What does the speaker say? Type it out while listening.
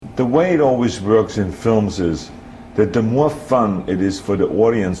the way it always works in films is that the more fun it is for the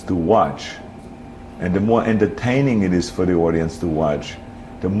audience to watch, and the more entertaining it is for the audience to watch,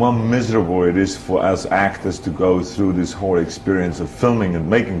 the more miserable it is for us actors to go through this whole experience of filming and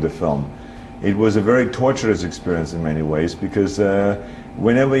making the film. It was a very torturous experience in many ways, because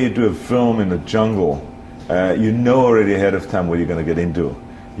whenever you do a film in the jungle, you know already ahead of time what you're going to get into.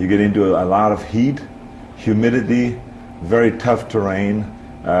 You get into a lot of heat, humidity, very tough terrain,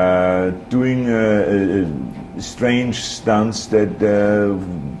 doing strange stunts, that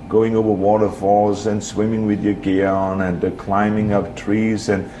going over waterfalls and swimming with your gear on, and climbing up trees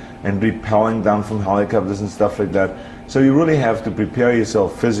and rappelling down from helicopters and stuff like that. So you really have to prepare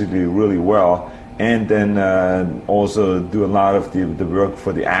yourself physically really well, and then also do a lot of the work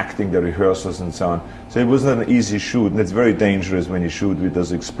for the acting, the rehearsals and so on. So it was not an easy shoot, and it's very dangerous when you shoot with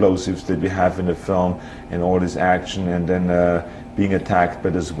those explosives that we have in the film and all this action, and then being attacked by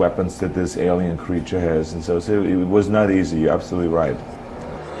those weapons that this alien creature has. And so it was not easy. You're absolutely right.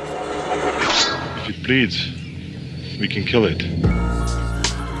 If it bleeds, we can kill it.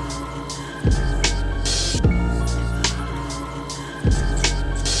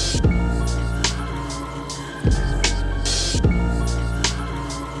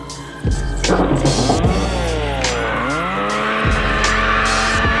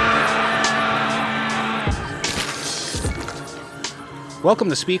 Welcome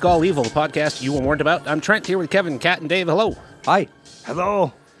to Speak All Evil, the podcast you were warned about. I'm Trent, here with Kevin, Kat, and Dave. Hello. Hi.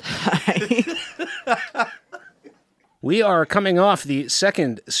 Hello. Hi. We are coming off the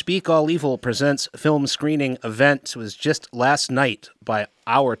second Speak All Evil Presents film screening event. It was just last night by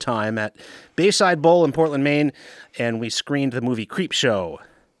our time at Bayside Bowl in Portland, Maine, and we screened the movie Creepshow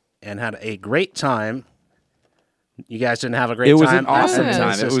and had a great time. You guys didn't have a great time? It was an awesome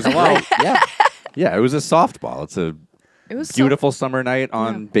time. It was great. Yeah, it was a softball. It's a beautiful summer night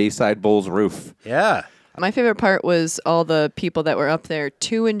on Bayside Bowl's roof. Yeah. My favorite part was all the people that were up there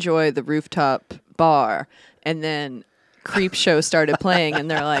to enjoy the rooftop bar, and then Creepshow started playing, and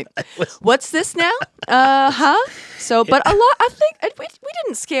they're like, "What's this now? So, but a lot. I think we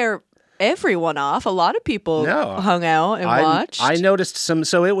didn't scare everyone off. A lot of people hung out and watched. I noticed some.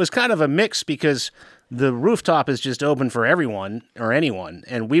 So it was kind of a mix because the rooftop is just open for everyone or anyone,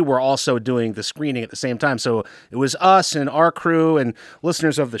 and we were also doing the screening at the same time. So it was us and our crew and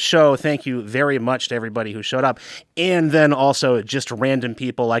listeners of the show. Thank you very much to everybody who showed up. And then also just random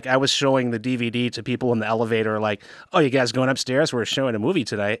people. Like I was showing the DVD to people in the elevator, like, "Oh, you guys going upstairs? We're showing a movie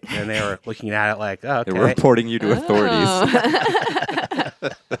tonight." And they were looking at it like, "Oh, okay." They were reporting you to authorities.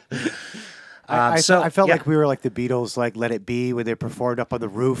 I felt like we were like the Beatles, like Let It Be, where they performed up on the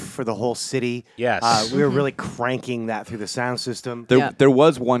roof for the whole city. Yes. We were really cranking that through the sound system. There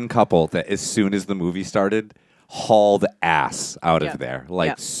was one couple that as soon as the movie started, hauled ass out of there.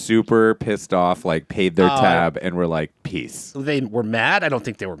 Like super pissed off, like paid their tab and were like, peace. They were mad? I don't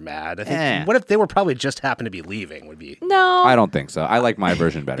think they were mad. I think what if they were probably just happened to be leaving would be. No. I don't think so. I like my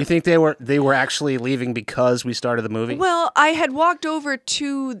version better. You think they were actually leaving because we started the movie? Well, I had walked over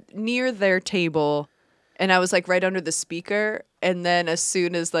to near their table, and I was like right under the speaker, and then as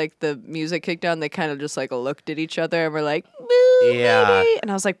soon as like the music kicked on, they kind of just like looked at each other and were like, "Boo, baby."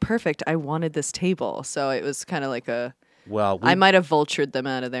 And I was like, perfect. I wanted this table. So it was kind of like I might have vultured them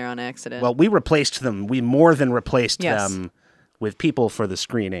out of there on accident. Well, we replaced them. We more than replaced them with people for the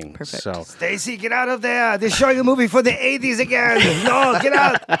screening. Perfect. So. Stacy, get out of there. They're showing a movie for the 80s again. No, get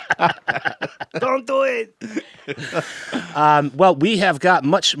out. Don't do it. Well, we have got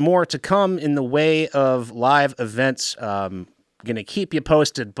much more to come in the way of live events. Going to keep you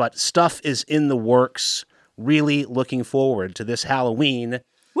posted, but stuff is in the works. Really looking forward to this Halloween.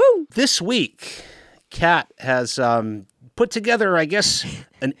 Woo! This week, Kat has put together, I guess,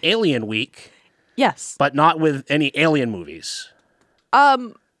 an Alien week. Yes. But not with any Alien movies.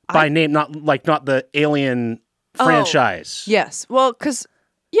 By name, not the Alien franchise. Yes. Well, because,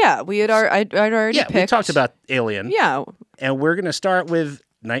 I'd already picked. We talked about Alien. Yeah. And we're going to start with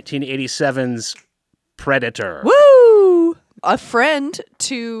 1987's Predator. Woo! A friend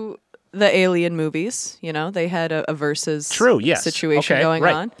to the Alien movies. You know, they had a versus situation going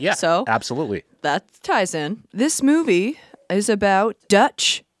on. Yeah, so absolutely. That ties in. This movie is about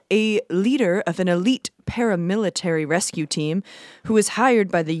Dutch, a leader of an elite paramilitary rescue team who is hired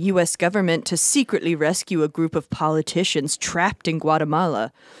by the U.S. government to secretly rescue a group of politicians trapped in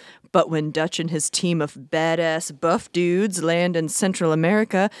Guatemala. But when Dutch and his team of badass buff dudes land in Central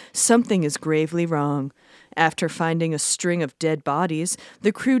America, something is gravely wrong. After finding a string of dead bodies,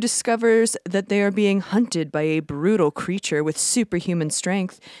 the crew discovers that they are being hunted by a brutal creature with superhuman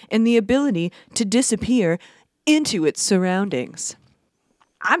strength and the ability to disappear into its surroundings.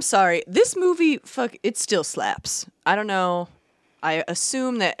 I'm sorry. This movie, it still slaps. I don't know. I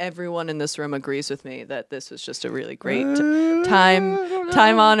assume that everyone in this room agrees with me that this was just a really great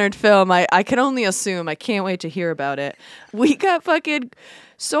time-honored film. I can only assume. I can't wait to hear about it. We got fucking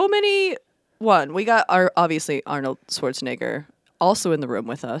so many... we got obviously Arnold Schwarzenegger also in the room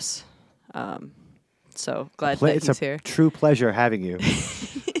with us. So glad that he's here. It's a true pleasure having you.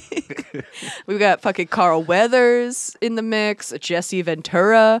 We've got fucking Carl Weathers in the mix, Jesse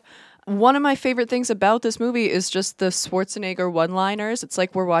Ventura. One of my favorite things about this movie is just the Schwarzenegger one-liners. It's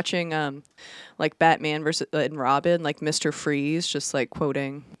like we're watching like Batman versus and Robin, like Mr. Freeze, just like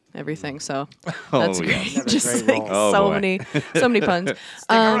quoting everything. So that's great. Another Just great like role. so many puns.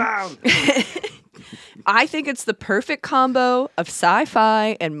 Around. I think it's the perfect combo of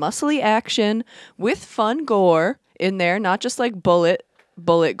sci-fi and muscly action with fun gore in there, not just like bullet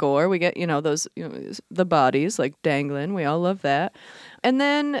gore. We get, those, the bodies like dangling. We all love that. And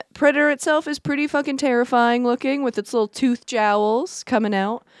then Predator itself is pretty fucking terrifying looking with its little tooth jowls coming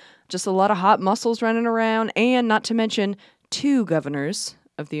out. Just a lot of hot muscles running around, and not to mention 2 governors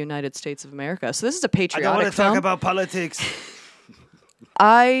of the United States of America. So this is a patriotic I don't want to film. talk about politics.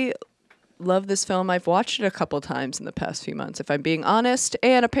 I love this film. I've watched it a couple times in the past few months, if I'm being honest.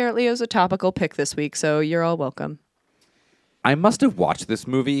 And apparently it was a topical pick this week, so you're all welcome. I must have watched this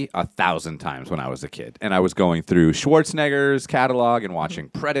movie 1,000 times when I was a kid. And I was going through Schwarzenegger's catalog and watching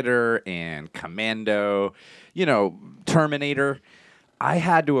Predator and Commando, Terminator. I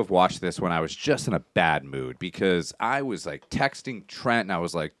had to have watched this when I was just in a bad mood because I was like texting Trent and I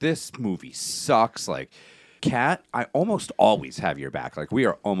was like, this movie sucks. Like, Kat, I almost always have your back. Like, we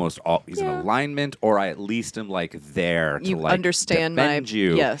are almost always in alignment, or I at least am like there to You understand defend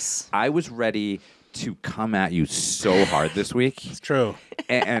you. Yes. I was ready to come at you so hard this week. It's true.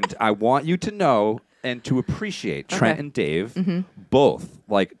 And I want you to know and to appreciate Trent and Dave both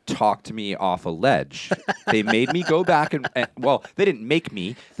like talked to me off a ledge. They made me go back and they didn't make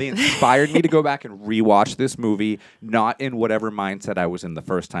me. They inspired me to go back and rewatch this movie, not in whatever mindset I was in the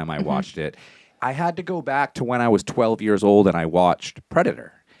first time I watched it. I had to go back to when I was 12 years old and I watched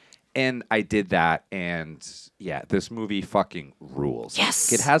Predator. And I did that, and yeah, this movie fucking rules.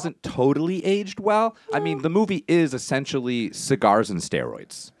 Yes. It hasn't totally aged well. I mean, the movie is essentially cigars and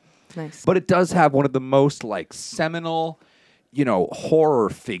steroids. Nice. But it does have one of the most, like, seminal, horror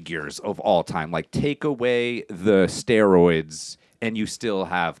figures of all time. Like, take away the steroids, and you still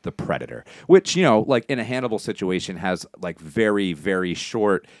have the Predator, which, like, in a Hannibal situation has, like, very, very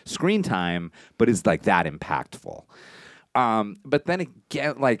short screen time, but is, like, that impactful. But then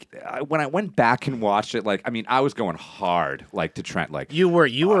again, like when I went back and watched it, like, I mean, I was going hard, like, to Trent, like You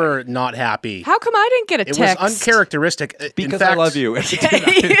were not happy. How come I didn't get a It text? was uncharacteristic. because In fact, I love you. I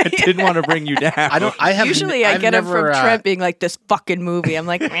didn't want to bring you down. Usually I get it from Trent being like, this fucking movie. I'm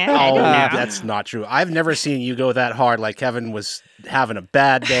like, I Oh, don't know. that's not true. I've never seen you go that hard. Like Kevin was having a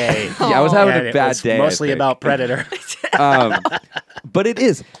bad day. Yeah, I was having and a it bad was day. I mostly think. about Predator. But it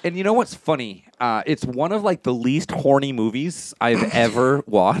is. And you know what's funny? It's one of, like, the least horny movies I've ever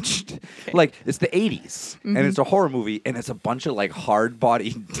watched. Like, it's the 80s, and it's a horror movie, and it's a bunch of, like,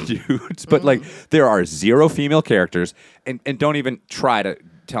 hard-bodied dudes. But, like, there are 0 female characters, and don't even try to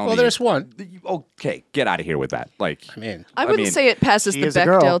tell me. Well, there's one. Okay, get out of here with that. Like, I mean, I wouldn't say it passes she the is a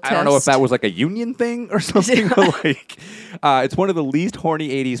girl. Bechdel test. I don't know if that was like a union thing or something. But like, it's one of the least horny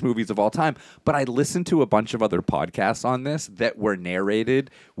 80s movies of all time. But I listened to a bunch of other podcasts on this that were narrated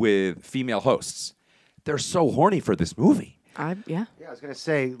with female hosts. They're so horny for this movie. Yeah. Yeah, I was going to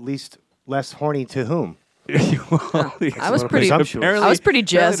say, less horny to whom? I was pretty presumptuous. I was pretty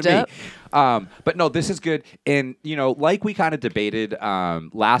jazzed up. But no, this is good. And, like we kind of debated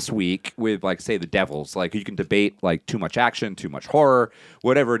last week with, like, say, The Devils. Like, you can debate, like, too much action, too much horror,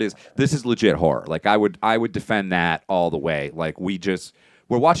 whatever it is. This is legit horror. Like, I would defend that all the way. Like, we're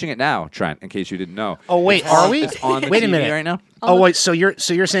watching it now, Trent, in case you didn't know. oh wait, are we? It's on the Wait a TV minute right now. Oh wait, so you're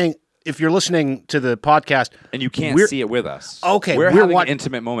saying if you're listening to the podcast And you can't we're- see it with us. Okay, We're we're having wa- an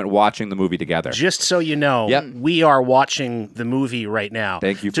intimate moment watching the movie together. Just so you know, Yep. we are watching the movie right now.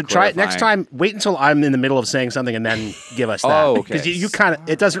 Thank you for To try it next clarifying. time, wait until I'm in the middle of saying something and then give us that. Oh, okay. Because you kind of,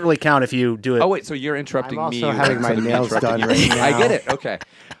 it doesn't really count if you do it. Oh, wait, so you're interrupting I'm me. also having my instead of me nails interrupting done you. right now. I get it. Okay.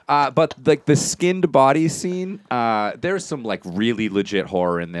 But, like, the skinned body scene, there's some, like, really legit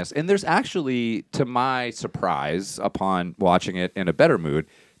horror in this. And there's actually, to my surprise, upon watching it in a better mood,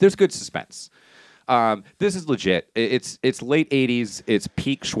 there's good suspense. This is legit. It's late 80s. It's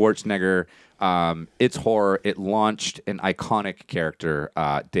peak Schwarzenegger. It's horror. It launched an iconic character.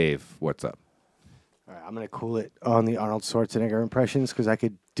 Dave, what's up? All right, I'm going to cool it on the Arnold Schwarzenegger impressions because I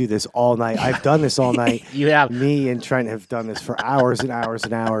could do this all night. I've done this all night. You have. Me and Trent have done this for hours and hours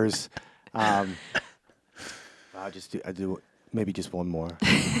and hours. I'll do maybe just one more.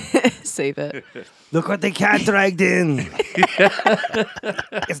 Save it. Look what the cat dragged in.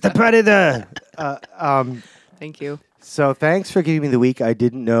 It's the Predator. Thank you. So thanks for giving me the week I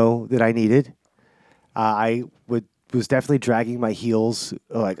didn't know that I needed. Was definitely dragging my heels,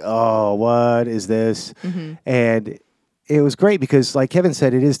 like, oh, what is this? And it was great because, like Kevin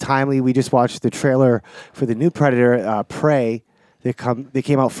said, it is timely. We just watched the trailer for the new Predator, Prey. They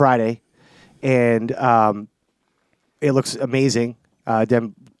came out Friday, and it looks amazing.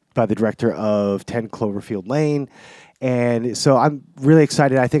 Done by the director of 10 Cloverfield Lane, and so I'm really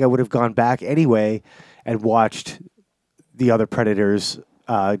excited. I think I would have gone back anyway and watched the other Predators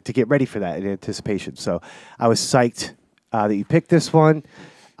to get ready for that in anticipation. So I was psyched that you picked this one.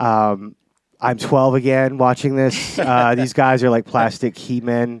 I'm 12 again watching this. These guys are like plastic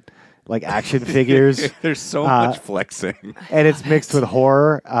He-Men, like action figures. There's so much flexing. And it's mixed with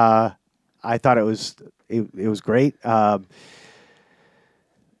horror. I thought it was great. I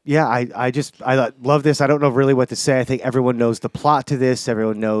love this. I don't know really what to say. I think everyone knows the plot to this.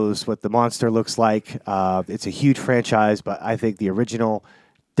 Everyone knows what the monster looks like. It's a huge franchise, but I think the original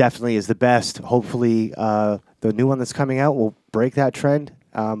definitely is the best. Hopefully, the new one that's coming out will break that trend.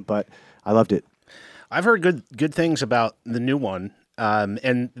 But I loved it. I've heard good things about the new one,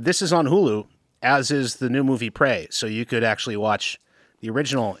 and this is on Hulu, as is the new movie Prey. So you could actually watch the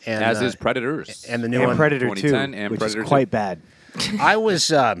original and As is Predators. and the new And one. Predator 2, 2010 and which Predator is quite 2. bad. I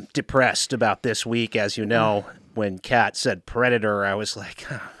was depressed about this week, as you know. When Kat said Predator, I was like,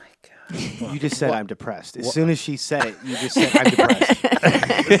 oh my God. You just said I'm depressed. As soon as she said it, you just said I'm depressed.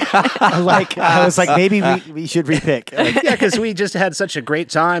 I was like, maybe we should repick. Like, Yeah, because we just had such a great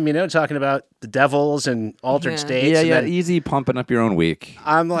time, talking about the devils and altered Yeah. states. Yeah, and yeah, then easy pumping up your own week.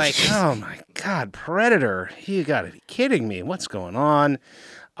 I'm like, oh my God, Predator. You got to be kidding me. What's going on?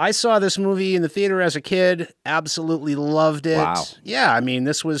 I saw this movie in the theater as a kid. Absolutely loved it. Wow. Yeah, I mean,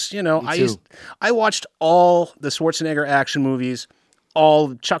 this was, too. I watched all the Schwarzenegger action movies,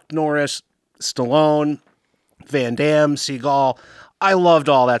 all Chuck Norris, Stallone, Van Damme, Seagal. I loved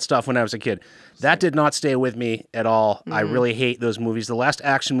all that stuff when I was a kid. That did not stay with me at all. I really hate those movies. The last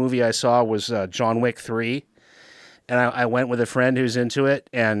action movie I saw was John Wick 3. And I went with a friend who's into it,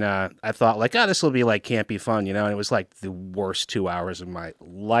 and I thought, like, this will be, like, campy fun, and it was, like, the worst 2 hours of my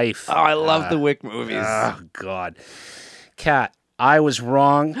life. Oh, I love the Wick movies. Oh, God. Kat, I was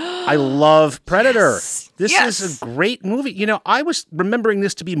wrong. I love Predator. Yes. This Yes. is a great movie. I was remembering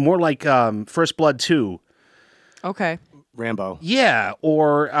this to be more like First Blood 2. Okay. Rambo. Yeah,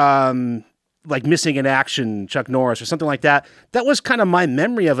 or like Missing in Action, Chuck Norris, or something like that. That was kind of my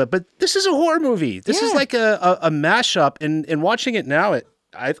memory of it. But this is a horror movie. This is Yeah. like a mashup. And watching it now,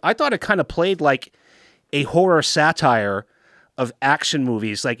 I thought it kind of played like a horror satire of action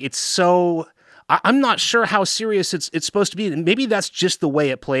movies. Like it's so. I'm not sure how serious it's supposed to be. And maybe that's just the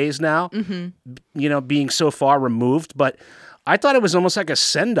way it plays now. Being so far removed, but. I thought it was almost like a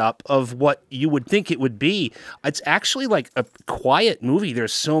send-up of what you would think it would be. It's actually like a quiet movie.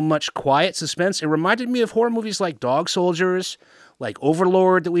 There's so much quiet suspense. It reminded me of horror movies like Dog Soldiers, like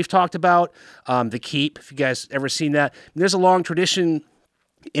Overlord that we've talked about, The Keep, if you guys ever seen that. There's a long tradition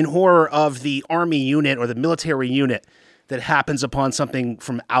in horror of the army unit or the military unit that happens upon something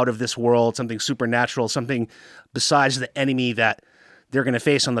from out of this world, something supernatural, something besides the enemy that they're going to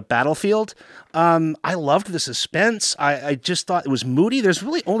face on the battlefield. I loved the suspense. I just thought it was moody. There's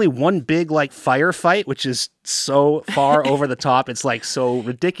really only one big like firefight, which is so far over the top. It's like so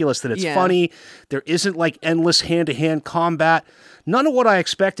ridiculous that it's funny. There isn't like endless hand-to-hand combat. None of what I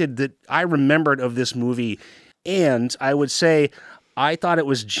expected that I remembered of this movie. And I would say I thought it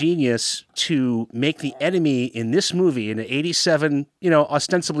was genius to make the enemy in this movie, in an 87,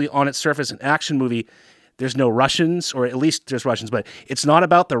 ostensibly on its surface, an action movie. There's no Russians, or at least there's Russians, but it's not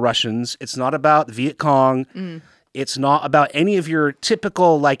about the Russians. It's not about Viet Cong. It's not about any of your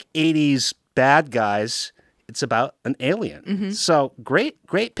typical like 80s bad guys. It's about an alien. So great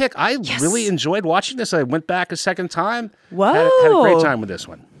pick. I really enjoyed watching this. I went back a second time. Whoa. Had a great time with this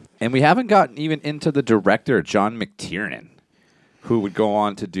one. And we haven't gotten even into the director, John McTiernan, who would go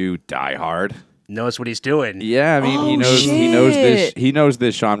on to do Die Hard. Knows what he's doing. Yeah, I mean he knows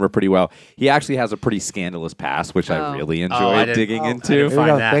this genre pretty well. He actually has a pretty scandalous past, which I really enjoyed digging into. didn't There we find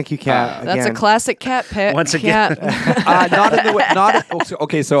go. that. Thank you, Kat. That's a classic cat pick. Once again. Not in the way.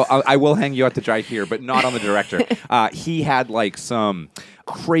 Okay, so I will hang you out to dry here, but not on the director. He had like some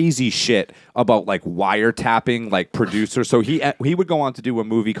crazy shit about like wiretapping like producers. So he would go on to do a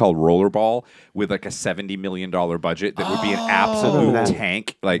movie called Rollerball with like a $70 million budget that would be an absolute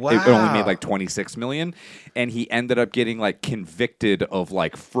tank. Like it only made like $26 million, and he ended up getting like convicted of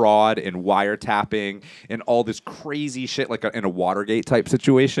like fraud and wiretapping and all this crazy shit, like in a Watergate type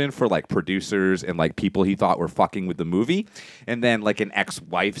situation for like producers and like people he thought were fucking with the movie. And then like an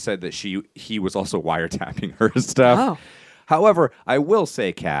ex-wife said that he was also wiretapping her stuff. Oh. However, I will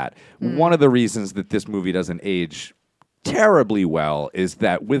say, Kat, one of the reasons that this movie doesn't age terribly well is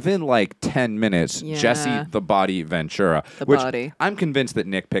that within like 10 minutes, Yeah. Jesse the Body Ventura, The which Body. I'm convinced that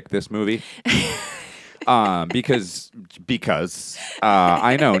Nick picked this movie. Because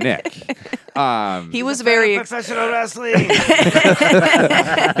I know Nick. He was very Professional wrestling.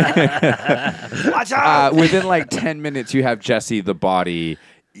 Watch out. Within like 10 minutes, you have Jesse the Body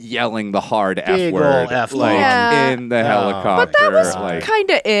yelling the hard F Big word ol' F like bomb. Yeah. in the helicopter. But that was like, kind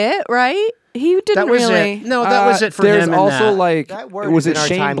of it, right? He didn't That was really. it. No, that was it for there's him. in also that. like, That word was is it in our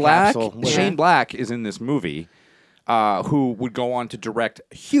Shane time Black? capsule. Yeah. Shane Black is in this movie. Who would go on to direct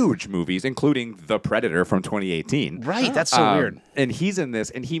huge movies, including The Predator from 2018. Right, that's so weird. And he's in this,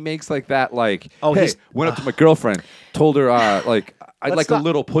 and he makes like that, like, Oh, hey, he's- went up to my girlfriend, told her, like, I'd like a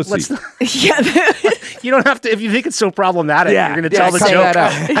little pussy. Let's not- Yeah. you don't have to, if you think it's so problematic, you're going to tell the cut joke.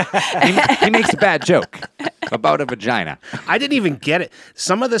 that out. he makes a bad joke about a vagina. I didn't even get it.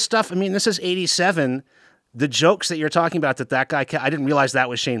 Some of the stuff, I mean, this is 87. The jokes that you're talking about that guy, I didn't realize that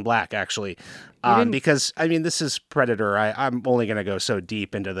was Shane Black, actually. Because, I mean, this is Predator. I'm only going to go so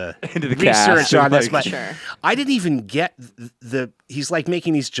deep into the research cast, on this. like- But Sure. I didn't even get he's like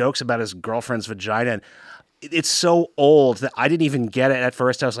making these jokes about his girlfriend's vagina. And it's so old that I didn't even get it at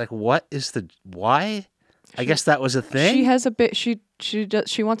first. I was like, what is why? I guess that was a thing. She has a bit. She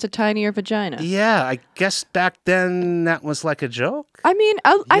wants a tinier vagina. Yeah, I guess back then that was like a joke. I mean,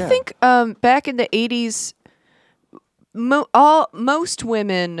 I think back in the 80s, most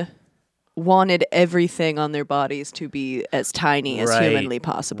women wanted everything on their bodies to be as tiny as Right, humanly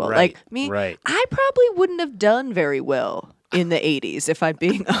possible. right, Like me, right. I probably wouldn't have done very well in the 80s if I'm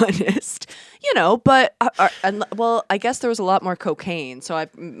being honest. You know, but well, I guess there was a lot more cocaine, so I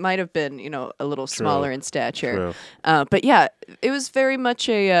might have been, a little smaller in stature. But yeah, it was very much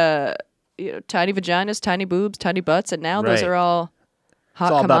a tiny vaginas, tiny boobs, tiny butts, and now those Right. are all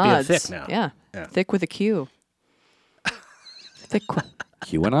hot all about being commods. thick now. Yeah. Yeah. Thick with a Q. Thick.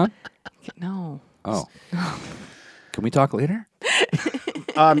 QAnon? No. Oh. Can we talk later?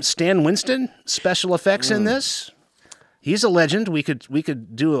 Stan Winston, special effects in this. He's a legend. We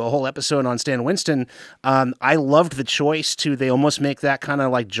could do a whole episode on Stan Winston. I loved the choice to. They almost make that kind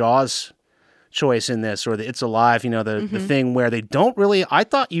of like Jaws choice in this, or the It's Alive. The thing where they don't really. I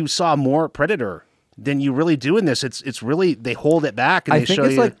thought you saw more Predator than you really do in this. It's really they hold it back and I they think show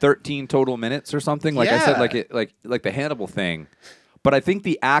it's you like 13 total minutes or something. Like I said, Yeah. like the Hannibal thing. But I think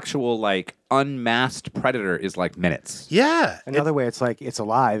the actual like unmasked Predator is like minutes. yeah. Another way it's like it's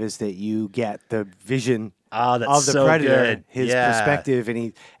alive is that you get the vision Oh, that's of the so predator, good. his Yeah. perspective,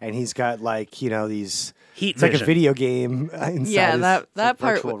 and he's got like these Heat It's like a vision. video game inside. Yeah, his, that like,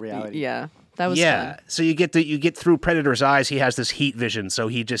 part. virtual reality. Yeah, that was yeah. fun. So you get through Predator's eyes. He has this heat vision, so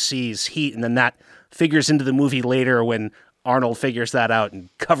he just sees heat, and then that figures into the movie later when Arnold figures that out and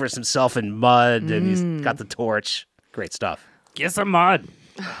covers himself in mud, and he's got the torch. Great stuff. Get some mud.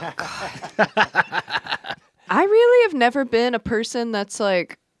 I really have never been a person that's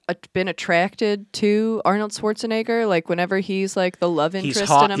like been attracted to Arnold Schwarzenegger. Like whenever he's like the love interest He's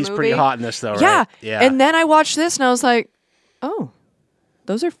hot. in a He's movie. pretty hot in this, though, right? Yeah. Yeah. And then I watched this and I was like, oh,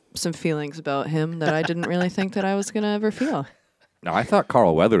 those are some feelings about him that I didn't really think that I was gonna ever feel. No, I thought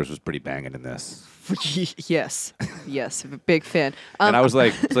Carl Weathers was pretty banging in this. Yes, big fan. And I was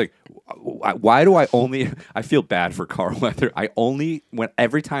like, why do I only? I feel bad for Carl Weathers.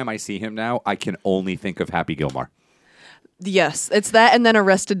 Every time I see him now, I can only think of Happy Gilmore. Yes, it's that, and then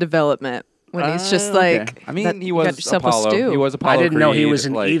Arrested Development when he's just like. Okay. I mean, that- he you got was yourself a Apollo. stew. He was Apollo. I didn't know he Creed, was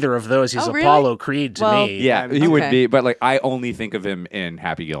in like- either of those. He's Oh, really? Apollo Creed to Well, me. Yeah, he would Okay. be, but like I only think of him in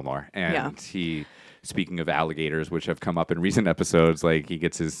Happy Gilmore, and Yeah. he. Speaking of alligators, which have come up in recent episodes, like he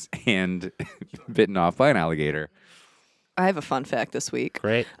gets his hand bitten off by an alligator. I have a fun fact this week.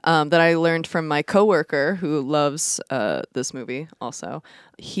 Great. That I learned from my coworker who loves this movie also.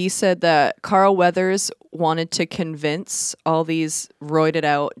 He said that Carl Weathers wanted to convince all these roided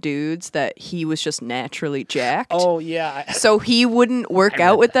out dudes that he was just naturally jacked. Oh yeah. So he wouldn't work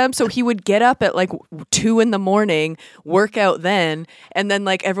out with them. So he would get up at like 2 a.m, work out then, and then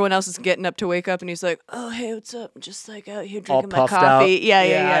like everyone else is getting up to wake up, and he's like, "Oh hey, what's up? I'm just like out here All drinking my puffed coffee." out.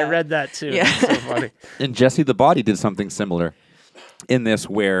 Yeah. I read that too. Yeah. That's so funny. And Jesse the Body did something similar. in this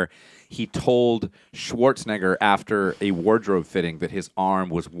where he told Schwarzenegger after a wardrobe fitting that his arm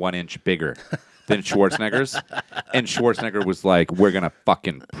was 1 inch bigger than Schwarzenegger's. And Schwarzenegger was like, we're going to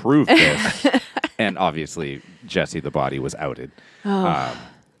fucking prove this. And obviously, Jesse the Body was outed.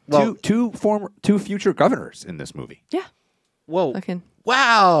 Two future governors in this movie. Yeah. Whoa. Fucking.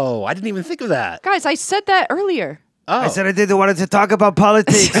 Wow. I didn't even think of that. Guys, I said that earlier. Oh. I said I didn't want to talk about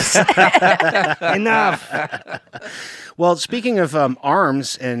politics. Enough. Well, speaking of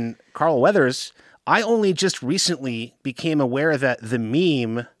arms and Carl Weathers, I only just recently became aware that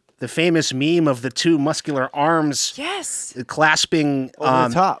the famous meme of the two muscular arms Yes. clasping Over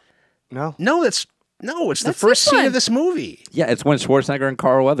the top. No? it's the That's first this scene one. of this movie. Yeah, it's when Schwarzenegger and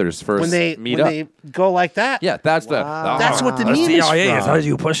Carl Weathers first When they meet up. they go like that. Yeah, that's That's what the meme is from.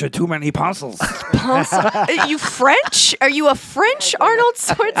 you push too many pencils. Are you French? Are you a French Arnold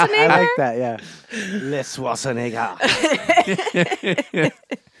Schwarzenegger? I like that, yeah. Les Schwarzenegger.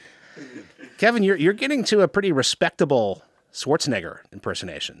 Kevin, you're getting to a pretty respectable Schwarzenegger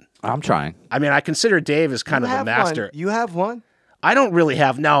impersonation. I'm trying. I mean, I consider Dave as kind You of the have master. one. You have one? I don't really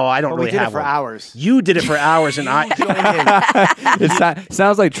have. No, I don't Well, really we did have it for one. hours. You did it for hours, and I. It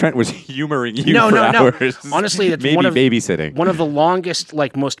sounds like Trent was humoring you No, for no, no. hours. Honestly, it's maybe one of babysitting. one of the longest,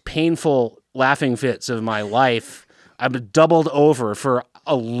 like most painful laughing fits of my life. I've doubled over for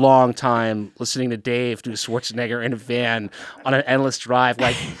a long time listening to Dave do Schwarzenegger in a van on an endless drive.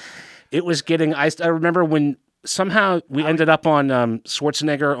 Like it was getting. I remember when somehow we ended up on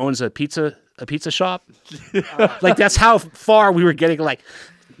Schwarzenegger owns a pizza shop. Like that's how far we were getting. Like.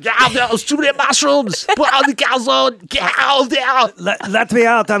 Yeah, those too many mushrooms. Put on the calzone. Get out. Let me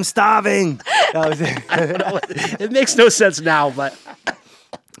out. I'm starving. That was it. It makes no sense now, but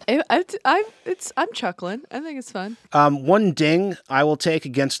I'm chuckling. I think it's fun. one ding I will take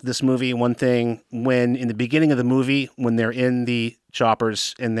against this movie. One thing, when in the beginning of the movie, when they're in the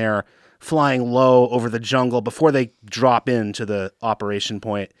choppers and they're flying low over the jungle before they drop into the operation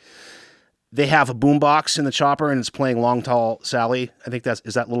point, they have a boombox in the chopper and it's playing Long Tall Sally. I think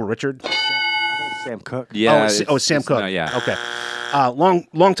is that Little Richard? Sam Cooke. Yeah. Sam Cooke. No, yeah. Okay.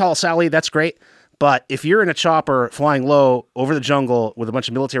 Long Tall Sally, that's great. But if you're in a chopper flying low over the jungle with a bunch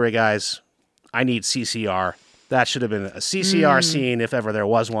of military guys, I need CCR. That should have been a CCR scene if ever there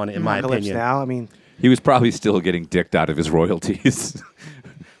was one, in my Apocalypse opinion. Now, I mean, He was probably still getting dicked out of his royalties.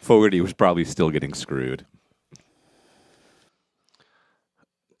 Fogarty was probably still getting screwed.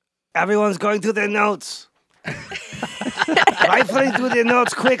 everyone's going through their notes. Rifling through their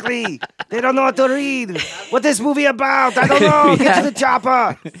notes quickly. They don't know what to read. What this movie about? I don't know. Get to the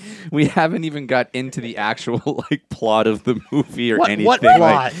chopper. We haven't even got into the actual plot of the movie or anything. What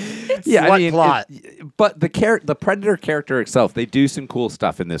plot? Yeah, Plot? But the Predator character itself, they do some cool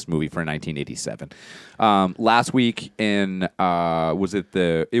stuff in this movie for 1987. Last week in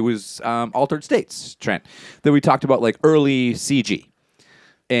it was Altered States, Trent, that we talked about early CG,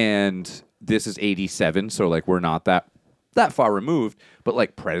 and this is 87, so we're not that far removed.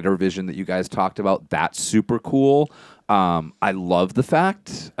 But Predator Vision that you guys talked about, that's super cool. I love the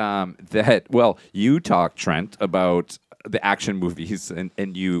fact that you talked, Trent, about the action movies and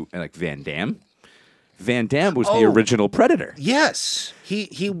Van Damme. Van Damme was the original Predator. Yes.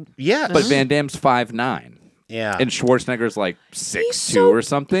 Yes. But Van Damme's 5'9". Yeah. And Schwarzenegger's 6'2" or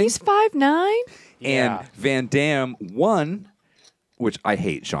something. He's 5'9". And Van Damme won, which I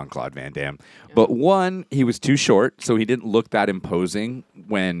hate Jean-Claude Van Damme, but one, he was too short, so he didn't look that imposing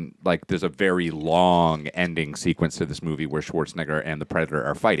when there's a very long ending sequence to this movie where Schwarzenegger and the Predator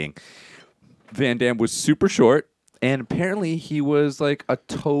are fighting. Van Damme was super short, and apparently he was a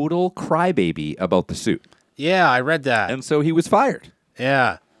total crybaby about the suit. Yeah, I read that. And so he was fired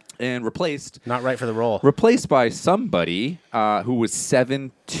Yeah. and replaced Not right for the role. by somebody who was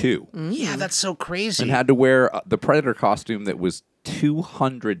 7'2". Yeah, that's so crazy. And had to wear the Predator costume that was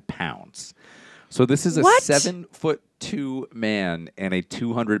 200 pounds. So this is a What? 7'2" man in a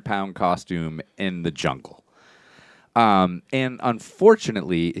 200-pound costume in the jungle. And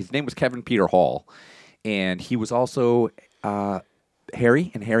unfortunately, his name was Kevin Peter Hall, and he was also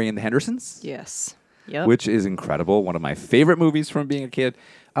Harry in Harry and the Hendersons. Yes. Yep. Which is incredible. One of my favorite movies from being a kid.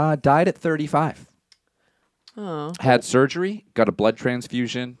 Died at 35. Oh. Had surgery, got a blood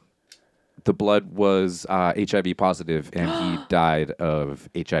transfusion. The blood was HIV positive, and he died of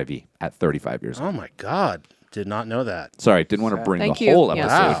HIV at 35 years old. Oh my God. Did not know that. Sorry, didn't want to bring Thank the you. whole Yeah,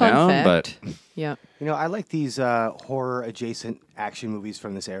 episode fun down, fact. but Yeah. I like these horror-adjacent action movies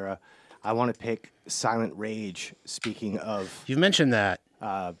from this era. I want to pick Silent Rage. Speaking of You've mentioned that.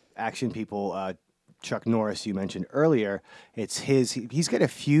 action people, Chuck Norris, you mentioned earlier. It's he's got a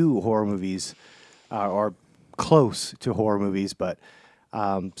few horror movies or close to horror movies, but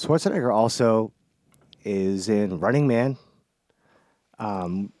Schwarzenegger also is in Running Man,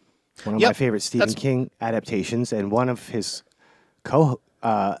 one of my Yep, favorite Stephen that's- King adaptations, and one of his co.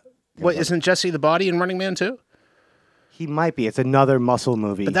 What, isn't Jesse the Body in Running Man too? He might be. It's another muscle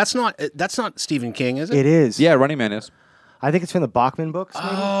movie. But that's not Stephen King, is it? It is. Yeah, Running Man is. I think it's from the Bachman books. Maybe?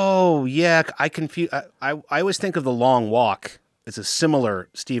 Oh yeah, I confuse. I always think of The Long Walk. It's a similar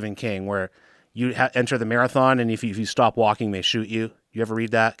Stephen King where you enter the marathon, and if you stop walking, they shoot you. You ever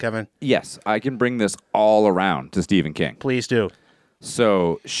read that, Kevin? Yes, I can bring this all around to Stephen King. Please do.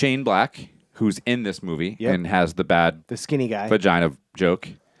 So Shane Black, who's in this movie Yep. and has the bad The skinny guy. vagina joke,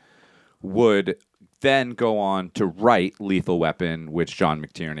 would then go on to write Lethal Weapon, which John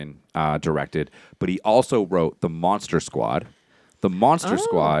McTiernan directed. But he also wrote The Monster Squad. The Monster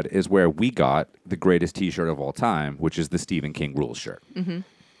Squad is where we got the greatest T-shirt of all time, which is the Stephen King Rules shirt.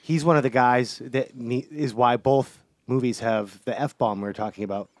 He's one of the guys that is why both movies have the F-bomb we were talking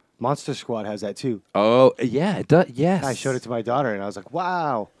about. Monster Squad has that too. Oh, yeah, it does. Yes. I showed it to my daughter, and I was like,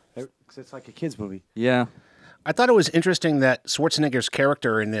 wow. It's like a kid's movie. Yeah. I thought it was interesting that Schwarzenegger's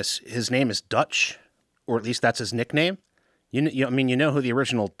character in this, his name is Dutch, or at least that's his nickname. You know who the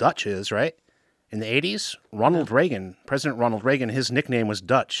original Dutch is, right? In the 80s, Ronald Reagan, President Ronald Reagan, his nickname was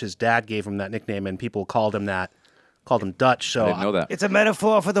Dutch. His dad gave him that nickname, and people called him Dutch. So I didn't know that. It's a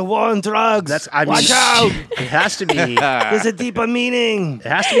metaphor for the war on drugs. Watch mean, out! It has to be. There's a deeper meaning. It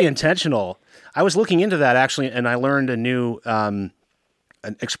has to be intentional. I was looking into that actually, and I learned a new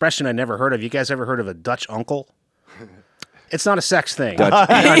an expression I never heard of. You guys ever heard of a Dutch uncle? It's not a sex thing.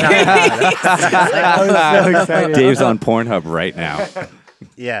 I was so excited. Dave's on Pornhub right now.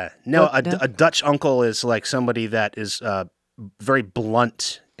 Yeah. No, What? a Dutch uncle is like somebody that is very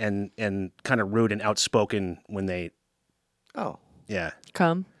blunt and kind of rude and outspoken when they, Oh. yeah.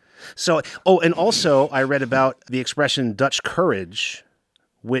 Come. So, and also I read about the expression Dutch courage,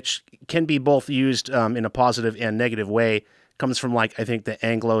 which can be both used in a positive and negative way. Comes from like, I think the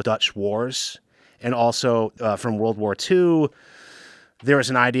Anglo-Dutch Wars, and also from World War II. There was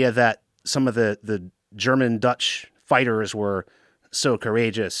an idea that some of the German-Dutch fighters were so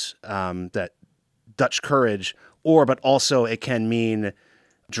courageous that Dutch courage, but also it can mean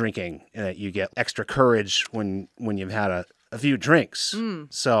drinking. You get extra courage when you've had a few drinks.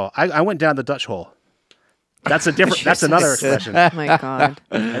 So I went down the Dutch hole. That's a different. That's another expression. Oh my God.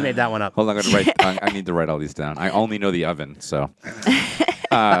 I made that one up. Hold on, I'm gonna write. I need to write all these down. I only know the oven, so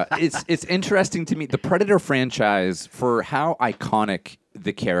it's interesting to me. The Predator franchise, for how iconic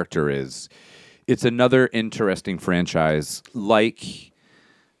the character is, it's another interesting franchise like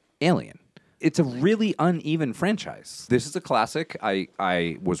Alien. It's a really uneven franchise. This is a classic.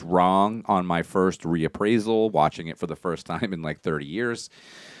 I was wrong on my first reappraisal, watching it for the first time in like 30 years.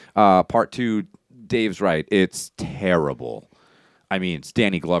 Part 2. Dave's right. It's terrible. I mean, it's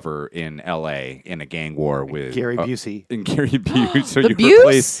Danny Glover in L.A. in a gang war with Gary Busey. And Gary Busey. So The you Buse?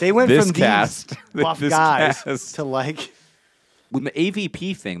 replace They went this from cast, these buff this guys cast. to like... When the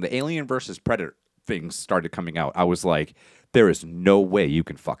AVP thing, the Alien versus Predator things started coming out, I was like, there is no way you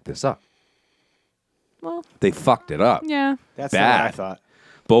can fuck this up. Well, They fucked it up. yeah. That's not what I Bad. thought.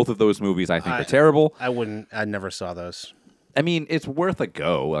 Both of those movies I think are terrible. I never saw those. I mean, it's worth a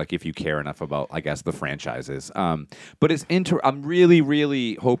go, like if you care enough about, I guess, the franchises. But it's I'm really,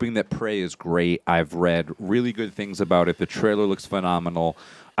 really hoping that Prey is great. I've read really good things about it. The trailer looks phenomenal.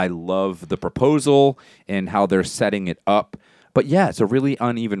 I love the proposal and how they're setting it up. But yeah, it's a really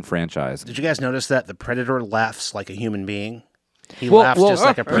uneven franchise. Did you guys notice that the Predator laughs like a human being? He laughs just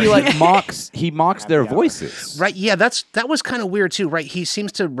like a person. He like mocks their voices. Right? Yeah, that was kind of weird too. Right? He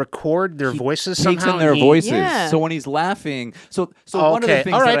seems to record their voices Takes somehow. in their and he- voices. Yeah. So when he's laughing, so Oh, one of the okay.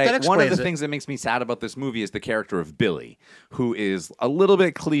 things All right, that that one of explains the it. things that makes me sad about this movie is the character of Billy, who is a little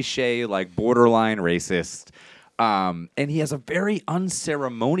bit cliche, like borderline racist. And he has a very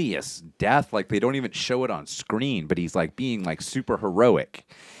unceremonious death. Like they don't even show it on screen, but he's like being like super heroic.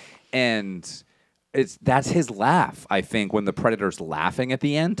 And that's his laugh, I think, when the Predator's laughing at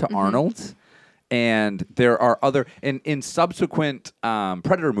the end to Arnold. And there are other in subsequent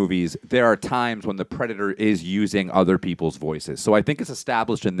Predator movies, there are times when the Predator is using other people's voices. So I think it's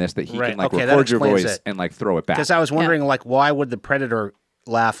established in this that he Right, can like okay, that record your explains voice it. and like throw it back. Because I was wondering, like, why would the Predator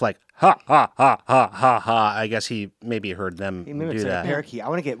laugh like ha ha ha ha ha ha? I guess he maybe heard them He mimics do a that. parakeet. I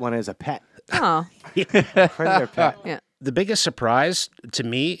want to get one as a pet. Oh, Predator pet. yeah. The biggest surprise to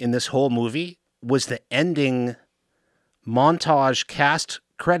me in this whole movie was the ending montage cast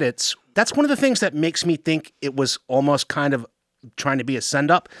credits. That's one of the things that makes me think it was almost kind of trying to be a send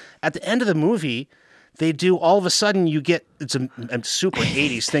up. At the end of the movie, they do all of a sudden you get it's a super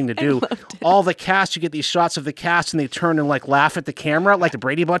 80s thing to do. All the cast, you get these shots of the cast and they turn and like laugh at the camera like the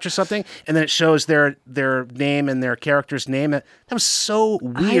Brady Bunch or something, and then it shows their name and their character's name. That was so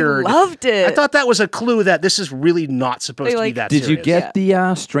weird. I loved it. I thought that was a clue that this is really not supposed to be that Did serious. you get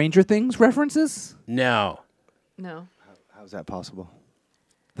the Stranger Things references? No. No. How's that possible?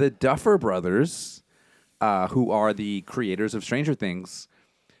 The Duffer Brothers, who are the creators of Stranger Things,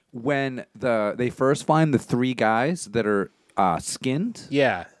 when they first find the 3 guys that are skinned,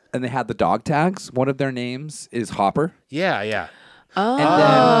 Yeah. and they had the dog tags, one of their names is Hopper. Yeah, yeah. And then,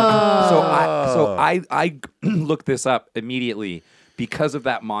 so I looked this up immediately because of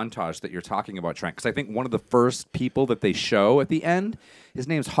that montage that you're talking about, Trent. Because I think one of the first people that they show at the end, his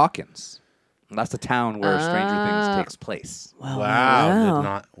name's Hawkins. And that's the town where Stranger Things takes place. Wow. Did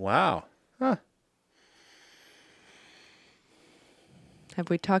not. Wow. Huh. Have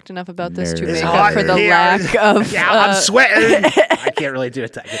we talked enough about this to Nerd. make It's up hot for the here. lack of? Yeah, I'm sweating. I can't really do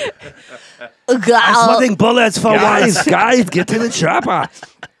it that good. I'm sweating bullets for once. guys, get to the chopper.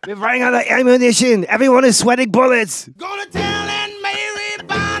 We're running out of ammunition. Everyone is sweating bullets. Gonna tell Aunt Mary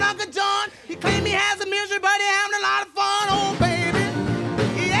about Uncle John. He claimed he has a misery, but he having a lot of fun. Oh, baby.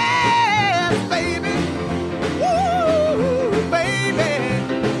 Yes, baby. Woo, baby.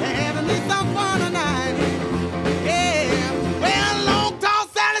 Having me some fun tonight. Yeah. Well, long, tall,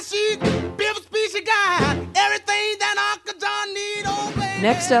 Sally, she's beautiful species guy. Everything that Uncle John need, oh, baby.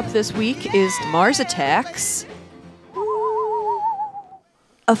 Next up this week is Mars Attacks.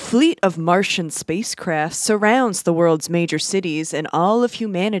 A fleet of Martian spacecraft surrounds the world's major cities, and all of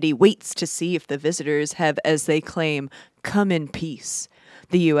humanity waits to see if the visitors have, as they claim, come in peace.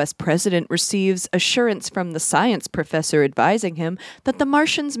 The U.S. president receives assurance from the science professor advising him that the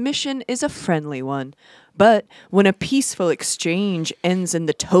Martians' mission is a friendly one. But when a peaceful exchange ends in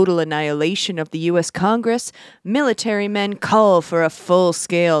the total annihilation of the U.S. Congress, military men call for a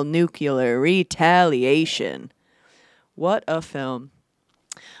full-scale nuclear retaliation. What a film.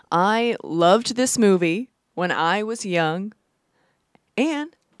 I loved this movie when I was young,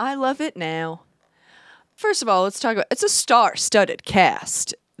 and I love it now. First of all, let's talk about it's a star-studded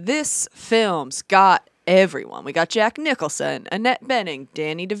cast. This film's got everyone. We got Jack Nicholson, Annette Bening,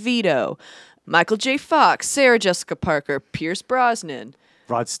 Danny DeVito, Michael J. Fox, Sarah Jessica Parker, Pierce Brosnan,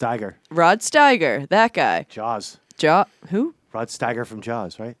 Rod Steiger. Rod Steiger, that guy. Jaws. Who? Rod Steiger from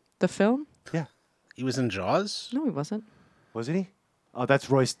Jaws, right? The film? Yeah. He was in Jaws? No, he wasn't. Wasn't he? Oh, that's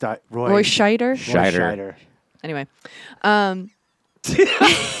Roy Scheider. Roy Scheider? Scheider. Anyway.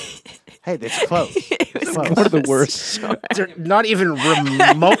 Hey, that's close. It's close. One of the worst. They're not even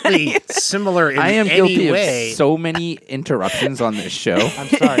remotely similar in I am any guilty way. of so many interruptions on this show. I'm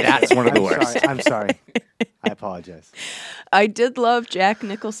sorry. That's one of the I'm worst. sorry. I'm sorry. I apologize. I did love Jack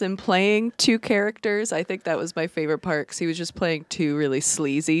Nicholson playing 2 characters. I think that was my favorite part because he was just playing 2 really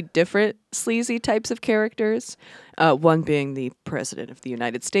different sleazy types of characters. One being the president of the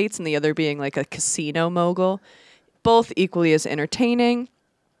United States and the other being like a casino mogul. Both equally as entertaining.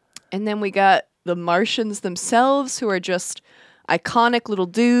 And then we got the Martians themselves, who are just iconic little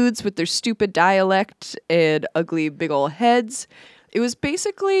dudes with their stupid dialect and ugly big old heads. It was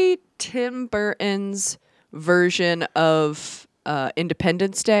basically Tim Burton's version of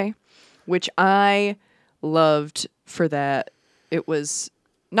Independence Day, which I loved for that. It was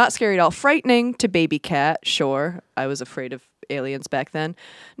not scary at all. Frightening to baby cat, sure. I was afraid of aliens back then.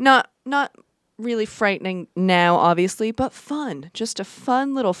 Not really frightening now, obviously, but fun. Just a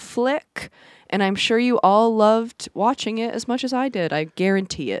fun little flick. And I'm sure you all loved watching it as much as I did. I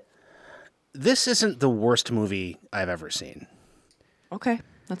guarantee it. This isn't the worst movie I've ever seen. Okay,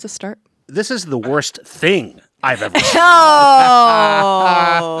 that's a start. This is the worst thing I've ever seen. Oh,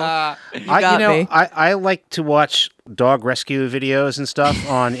 you got me. I like to watch dog rescue videos and stuff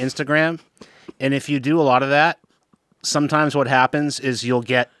on Instagram. And if you do a lot of that, sometimes what happens is you'll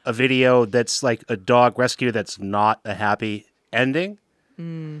get a video that's like a dog rescue that's not a happy ending.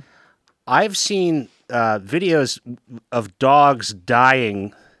 I've seen videos of dogs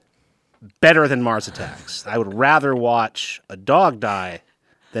dying better than Mars Attacks. I would rather watch a dog die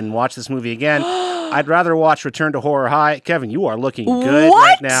than watch this movie again. I'd rather watch Return to Horror High. Kevin, you are looking good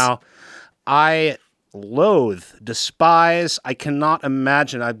right now. I loathe, despise. I cannot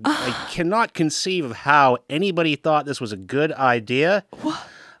imagine. I cannot conceive of how anybody thought this was a good idea.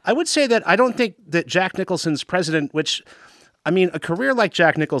 I would say that I don't think that Jack Nicholson's president, which, I mean, a career like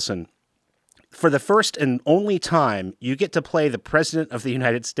Jack Nicholson, for the first and only time, you get to play the president of the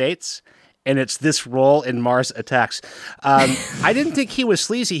United States, and it's this role in Mars Attacks. I didn't think he was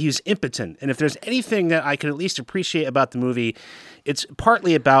sleazy. He was impotent. And if there's anything that I could at least appreciate about the movie, it's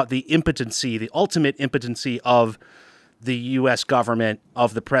partly about the impotency, the ultimate impotency of the U.S. government,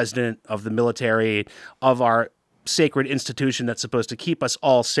 of the president, of the military, of our sacred institution that's supposed to keep us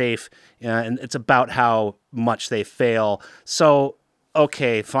all safe. And it's about how much they fail. So,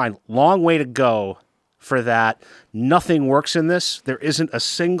 okay, fine. Long way to go for that. Nothing works in this. There isn't a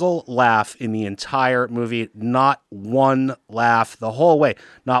single laugh in the entire movie. Not one laugh the whole way.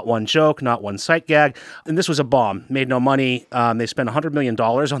 Not one joke, not one sight gag. And this was a bomb. Made no money. They spent $100 million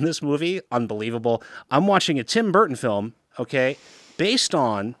on this movie. Unbelievable. I'm watching a Tim Burton film, okay, based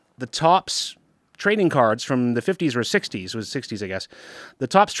on the Topps trading cards from the 50s or 60s. It was 60s, I guess. The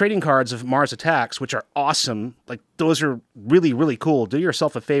Topps trading cards of Mars Attacks, which are awesome. Like, those are really, really cool. Do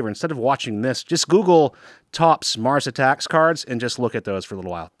yourself a favor. Instead of watching this, just Google Topps Mars Attacks cards and just look at those for a little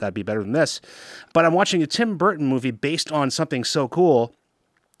while. That'd be better than this. But I'm watching a Tim Burton movie based on something so cool,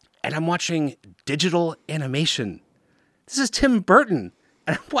 and I'm watching digital animation. This is Tim Burton,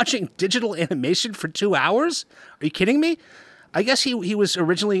 and I'm watching digital animation for 2 hours? Are you kidding me? I guess he was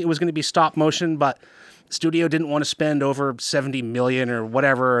originally, it was going to be stop motion, but the studio didn't want to spend over $70 million or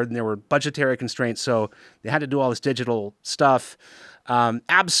whatever, and there were budgetary constraints, so they had to do all this digital stuff.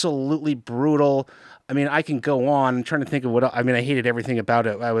 Absolutely brutal. I mean, I can go on. I'm trying to think of what, I mean, I hated everything about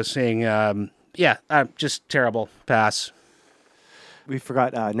it. I was saying, just terrible. Pass. We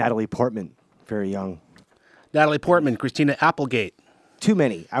forgot Natalie Portman, very young. Natalie Portman, Christina Applegate. Too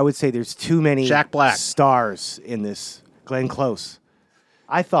many. I would say there's too many Jack Black. Stars in this. Glenn Close.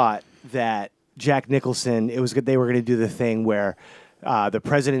 I thought that Jack Nicholson, it was good they were going to do the thing where the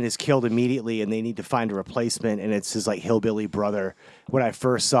president is killed immediately and they need to find a replacement, and it's his like hillbilly brother. When I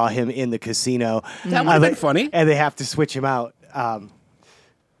first saw him in the casino, That would have been funny. and they have to switch him out.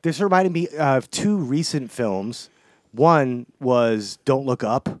 This reminded me of two recent films. One was Don't Look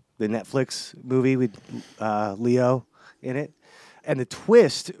Up, the Netflix movie with Leo in it, and the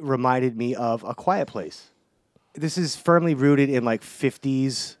twist reminded me of A Quiet Place. This is firmly rooted in like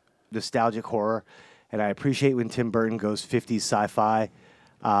 50s nostalgic horror, and I appreciate when Tim Burton goes 50s sci-fi.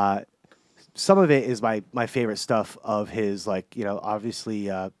 Some of it is my favorite stuff of his, like, you know, obviously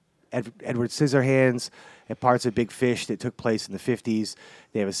Edward Scissorhands and parts of Big Fish that took place in the 50s.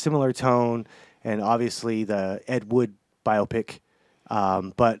 They have a similar tone, and obviously the Ed Wood biopic.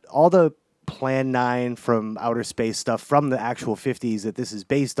 But all the Plan 9 from outer space stuff from the actual 50s that this is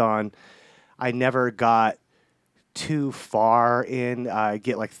based on, I never got too far in,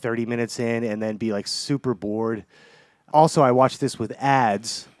 get like 30 minutes in and then be like super bored. Also, I watched this with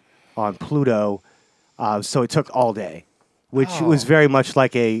ads on Pluto, so it took all day, which was very much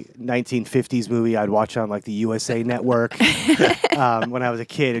like a 1950s movie I'd watch on like the USA Network when I was a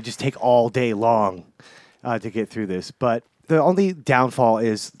kid. It'd just take all day long to get through this. But the only downfall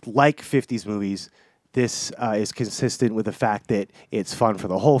is, like 50s movies, this is consistent with the fact that it's fun for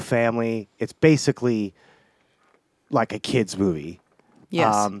the whole family. It's basically like a kid's movie.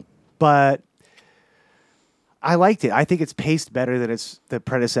 Yes. But I liked it. I think it's paced better than the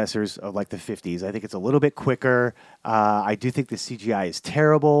predecessors of like the 50s. I think it's a little bit quicker. I do think the CGI is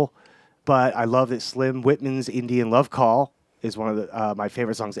terrible, but I love that Slim Whitman's Indian Love Call is one of my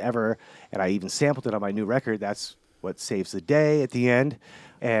favorite songs ever, and I even sampled it on my new record. That's what saves the day at the end.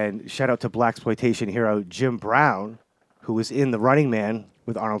 And shout out to blaxploitation hero Jim Brown, who was in The Running Man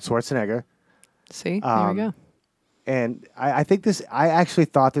with Arnold Schwarzenegger. See, there we go. And I think I actually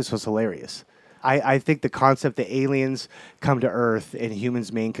thought this was hilarious. I think the concept that aliens come to Earth and